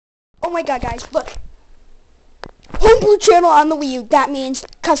my god, guys, look. Homebrew channel on the Wii U. That means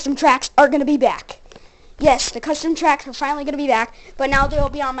custom tracks are going to be back. Yes, the custom tracks are finally going to be back, but now they'll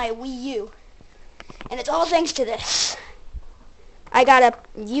be on my Wii U. And it's all thanks to this. I got a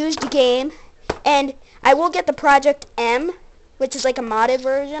used game, and I will get the Project M, which is like a modded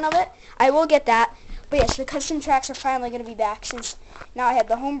version of it. I will get that. But yes, the custom tracks are finally going to be back since now I have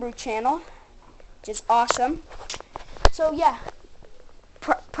the Homebrew channel, which is awesome. So yeah,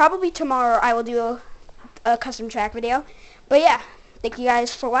 probably tomorrow I will do a custom track video. But yeah, thank you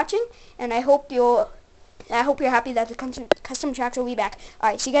guys for watching, and I hope you're happy that the custom tracks will be back.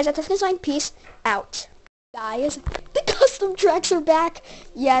 Alright, see you guys at the finish line. Peace out. Guys, the custom tracks are back.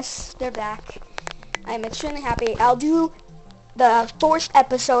 Yes, they're back. I'm extremely happy. I'll do the 4th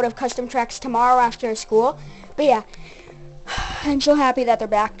episode of custom tracks tomorrow after school. But yeah, I'm so happy that they're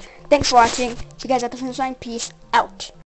back. Thanks for watching. See you guys at the finish line. Peace out.